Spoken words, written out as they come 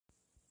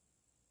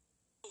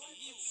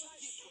Get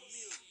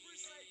familiar.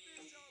 Appreciate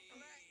this, young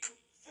black.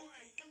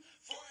 Frank.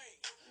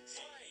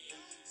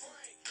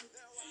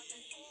 Now I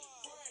can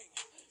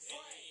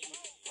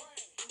Frank.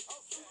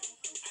 Okay.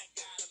 I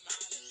got a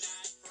mind a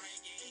lot,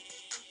 Frankie.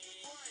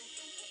 Frank.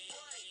 Lean to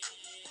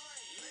the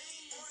left.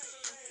 Lean to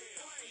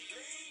the right.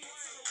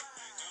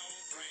 Go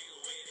Frank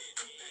with it.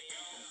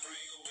 Go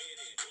Frank with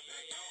it.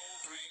 Go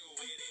Frank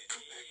with it.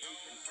 Go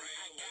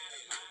Frank. I got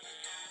a mind a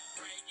lot,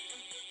 Frankie.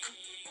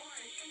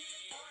 Frank. Lean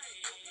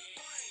to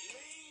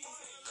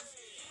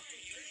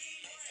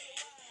the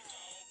left.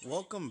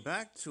 Welcome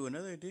back to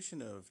another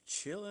edition of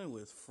Chillin'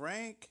 with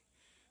Frank.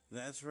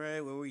 That's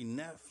right, where we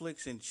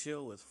Netflix and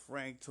chill with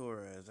Frank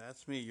Torres.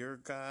 That's me, your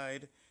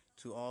guide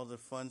to all the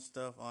fun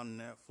stuff on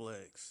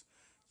Netflix.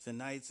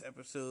 Tonight's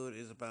episode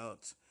is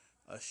about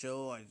a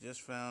show I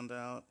just found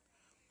out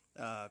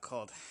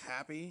called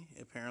Happy.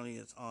 Apparently,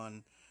 it's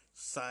on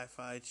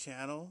Sci-Fi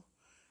Channel,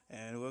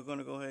 and we're going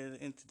to go ahead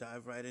and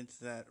dive right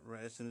into that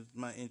right as soon as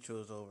my intro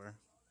is over.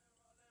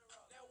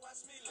 Now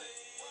watch me lean.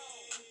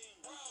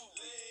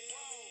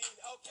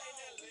 Okay,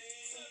 now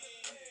lean.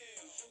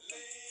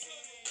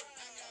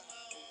 I got my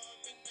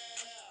arm in the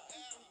air.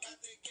 I'm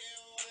about to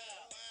get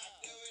wild. I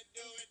do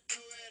it.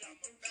 I'm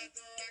about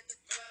to rock the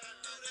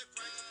crowd. I do that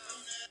crank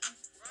on that.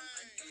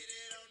 I get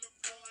it on the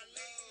floor. I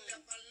lean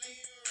left, I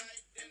lean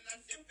right. Then I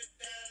dip it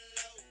down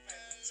low.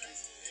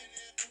 Chase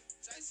in it.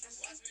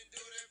 Watch me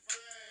do that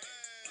Frank.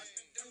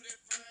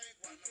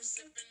 While I'm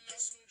sipping on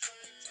some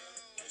drink.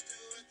 What's do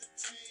with the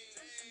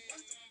team?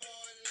 Watch them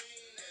boys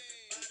lean.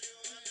 Everybody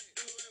wanna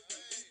do it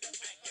with me. I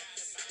got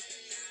a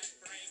mind not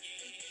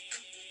Frankie. Lean to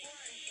the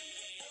left.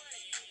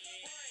 Lean to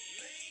the right.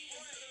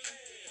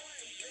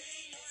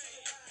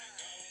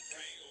 Go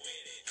Frank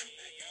with it.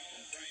 Go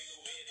Frank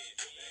with it.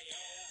 Go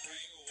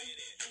Frank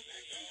with it. Go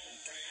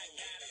Frank. I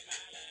got a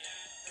mind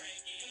not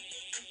Frankie.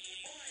 Lean to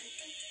the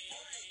left.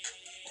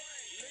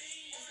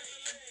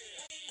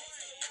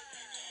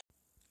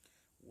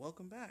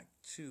 Welcome back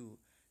to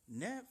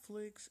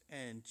Netflix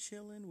and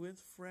Chillin' with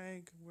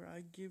Frank, where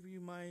I give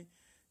you my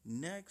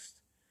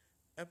next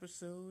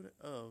episode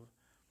of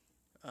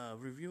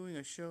reviewing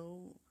a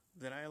show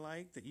that I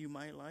like, that you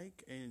might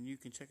like, and you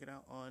can check it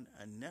out on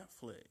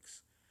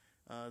Netflix.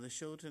 The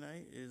show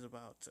tonight is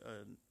about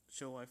a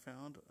show I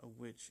found,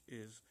 which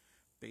is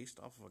based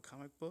off of a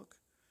comic book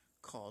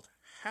called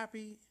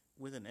Happy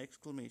with an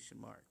exclamation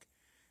mark.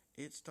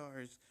 It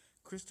stars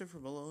Christopher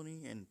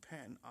Maloney and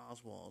Patton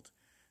Oswalt.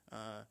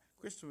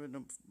 Christopher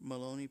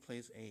Maloney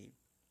plays a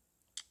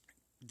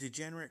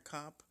degenerate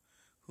cop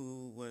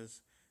who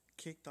was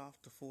kicked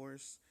off the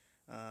force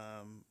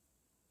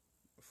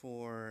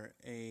for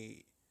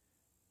a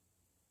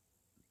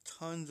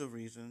tons of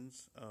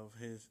reasons of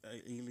his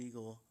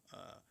illegal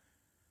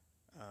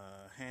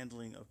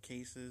handling of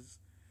cases,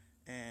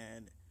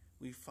 and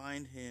we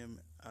find him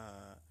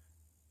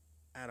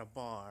at a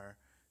bar,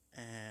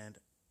 and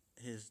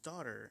his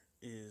daughter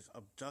is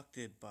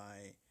abducted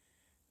by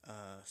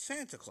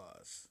Santa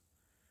Claus,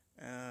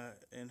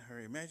 and her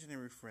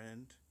imaginary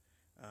friend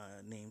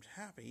named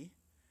Happy,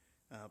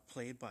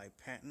 played by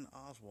Patton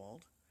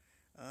Oswalt,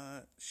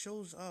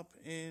 shows up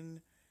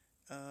in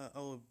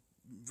a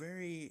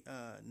very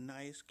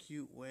nice,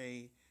 cute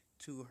way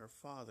to her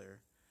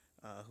father,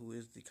 who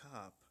is the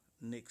cop,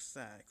 Nick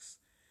Sachs,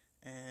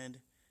 and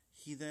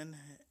he then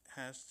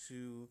has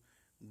to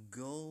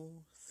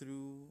go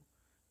through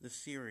the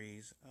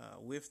series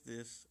with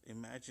this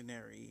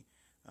imaginary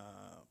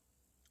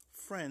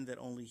friend that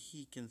only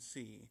he can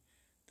see,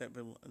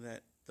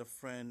 that the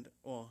friend,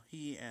 well,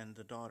 he and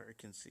the daughter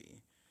can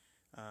see,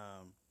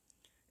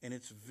 and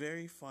it's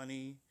very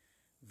funny,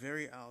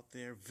 very out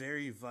there,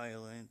 very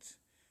violent.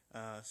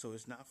 So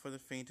it's not for the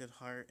faint at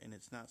heart, and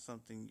it's not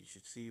something you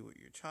should see with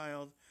your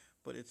child,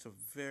 but it's a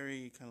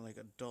very kind of like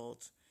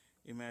adult,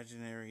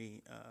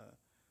 imaginary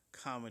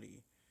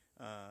comedy.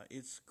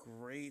 It's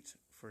great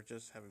for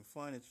just having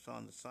fun. It's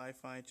on the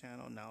Sci-Fi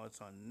Channel. Now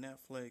it's on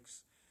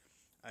Netflix.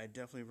 I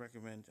definitely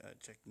recommend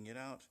checking it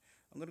out.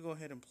 I'm going to go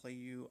ahead and play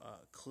you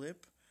a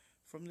clip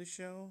from the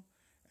show,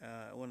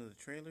 one of the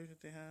trailers that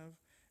they have.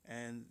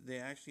 And they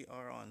actually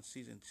are on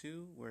season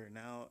 2, where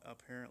now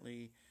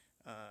apparently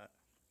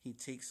he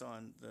takes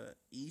on the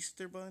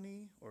Easter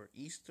Bunny, or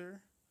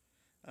Easter.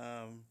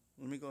 Let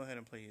me go ahead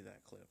and play you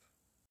that clip.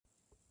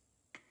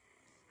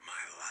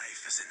 My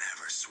life is an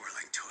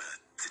ever-swirling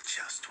toilet that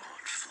just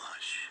won't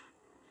flush.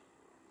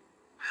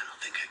 I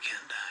don't think I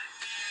can die.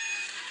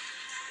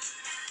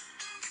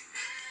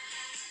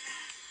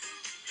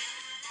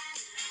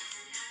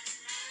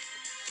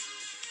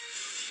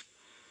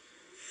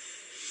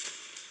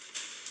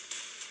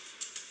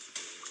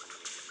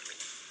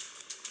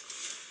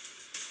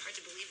 Hard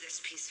to believe this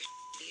piece of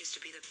shit used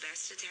to be the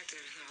best detective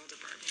in the whole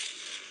department.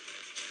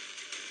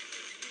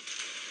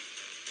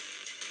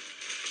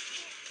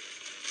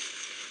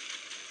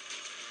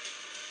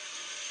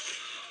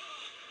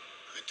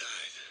 I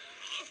died.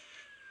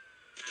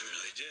 I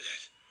really did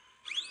it.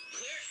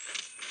 Clear.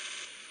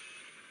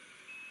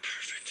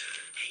 Perfect.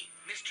 Hey,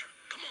 mister,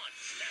 come on,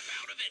 snap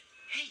out of it.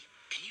 Hey,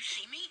 can you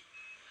see me?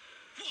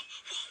 Whoa,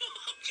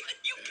 yeah,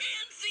 you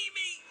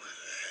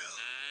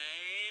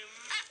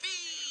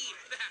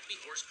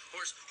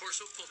Horse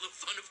so full of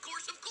fun, of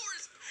course.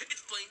 It's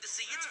plain to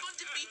see it's fun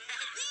to be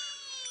happy.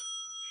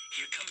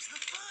 Here comes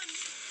the fun.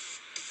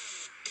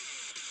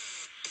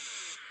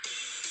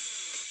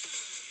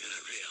 You're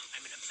not real.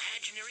 I'm an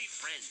imaginary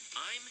friend.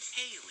 I'm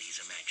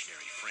Haley's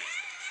imaginary friend.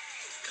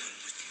 Come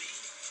with me.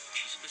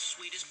 She's the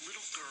sweetest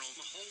little girl in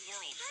the whole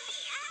world.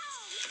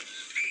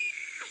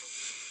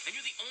 And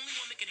you're the only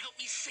one that can help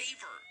me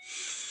save her.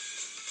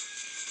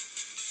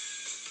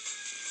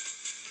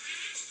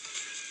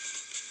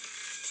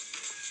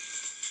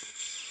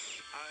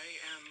 I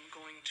am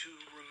going to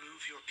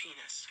remove your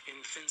penis in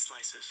thin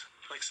slices,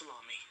 like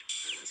salami.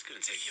 It's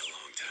gonna take you a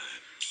long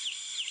time.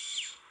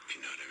 If you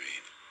know what I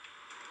mean.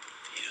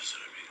 He knows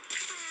what I mean.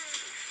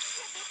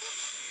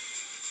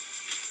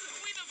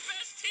 Are we the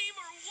best team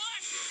or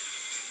what?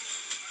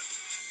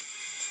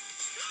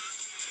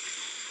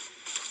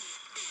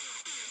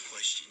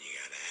 Question you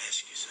gotta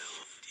ask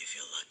yourself. Do you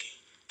feel lucky?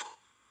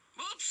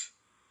 Whoops!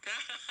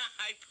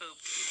 I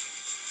pooped.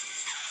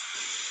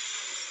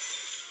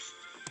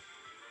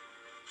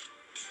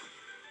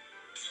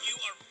 You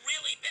are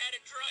really bad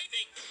at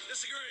driving.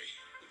 Disagree.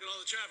 Look at all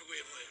the traffic we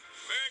avoided.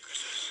 Merry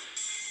Christmas.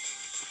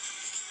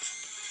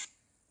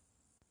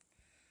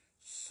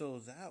 So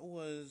that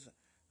was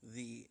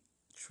the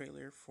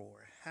trailer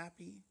for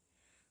Happy.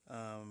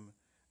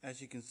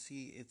 As you can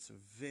see, it's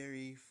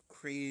very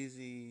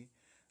crazy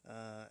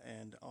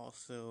and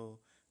also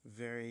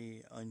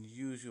very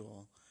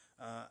unusual.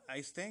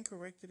 I stand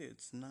corrected.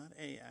 It's not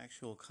a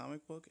actual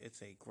comic book.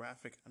 It's a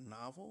graphic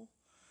novel.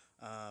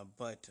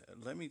 But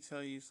let me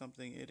tell you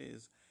something. It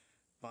is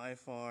by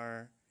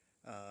far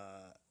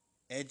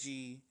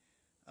edgy,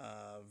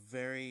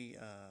 very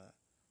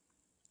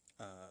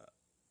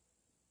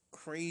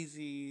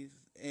crazy.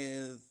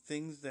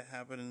 Things that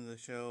happen in the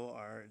show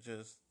are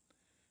just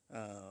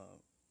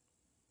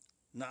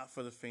not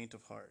for the faint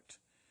of heart.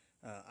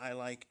 I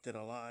liked it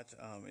a lot.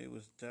 It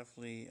was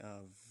definitely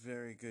a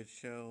very good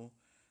show.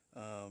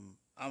 I'm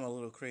a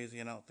little crazy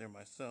and out there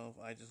myself.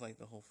 I just like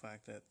the whole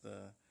fact that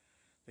the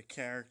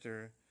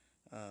character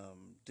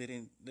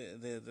didn't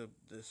the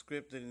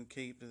script didn't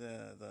keep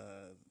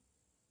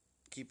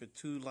keep it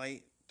too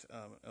light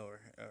or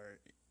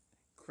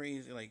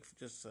crazy, like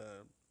just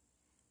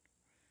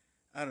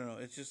I don't know.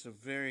 It's just a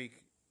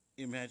very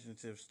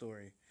imaginative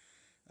story.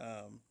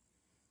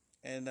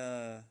 And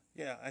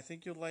yeah, I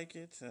think you'll like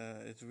it.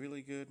 It's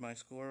really good. My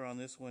score on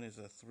this one is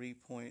a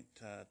 3.2,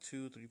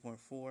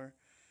 3.4.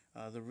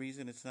 The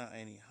reason it's not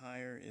any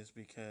higher is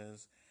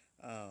because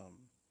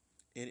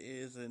it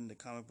is in the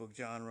comic book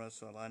genre.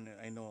 So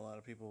I know a lot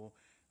of people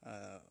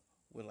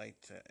would like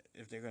to,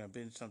 if they're going to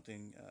binge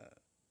something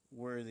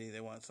worthy,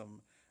 they want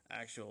some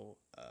actual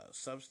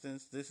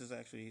substance. This is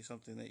actually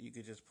something that you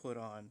could just put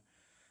on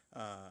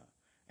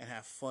and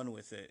have fun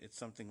with it. It's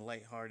something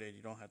lighthearted.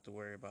 You don't have to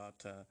worry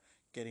about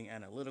getting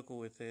analytical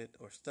with it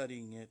or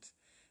studying it.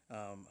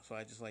 So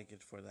I just like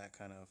it for that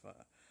kind of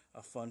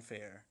a fun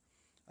fare.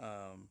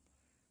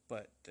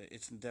 But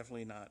it's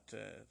definitely not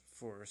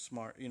for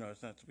smart.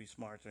 It's not to be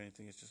smart or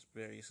anything. It's just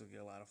basically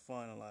a lot of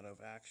fun, a lot of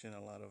action,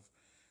 a lot of,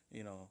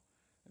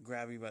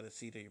 grab you by the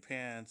seat of your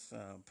pants.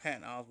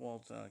 Patton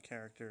Oswalt's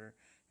character,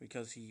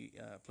 because he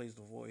plays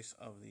the voice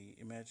of the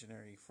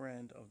imaginary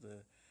friend of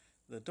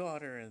the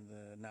daughter and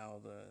now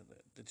the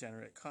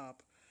degenerate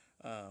cop,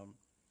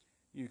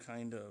 you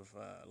kind of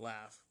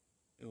laugh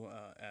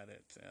at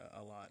it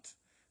a lot.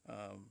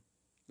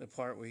 The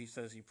part where he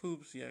says he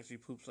poops, he actually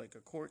poops like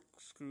a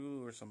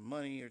corkscrew or some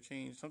money or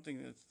change,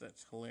 something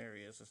that's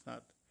hilarious. It's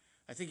not.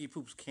 I think he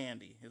poops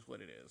candy, is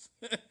what it is.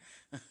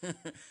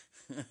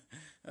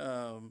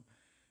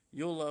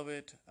 You'll love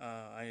it.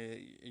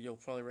 You'll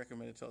probably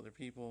recommend it to other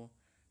people,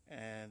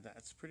 and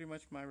that's pretty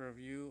much my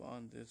review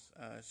on this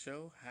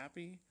show.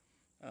 Happy.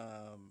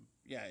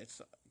 Yeah, it's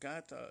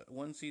got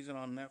one season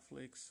on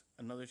Netflix,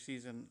 another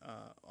season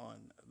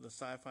on the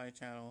Sci-Fi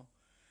Channel.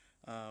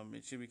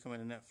 It should be coming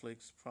to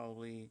Netflix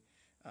probably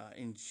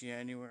in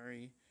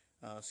January,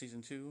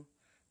 season 2.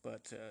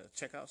 But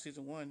check out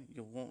season 1.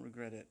 You won't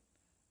regret it.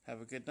 Have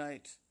a good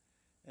night.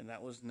 And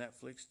that was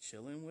Netflix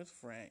Chilling with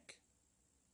Frank.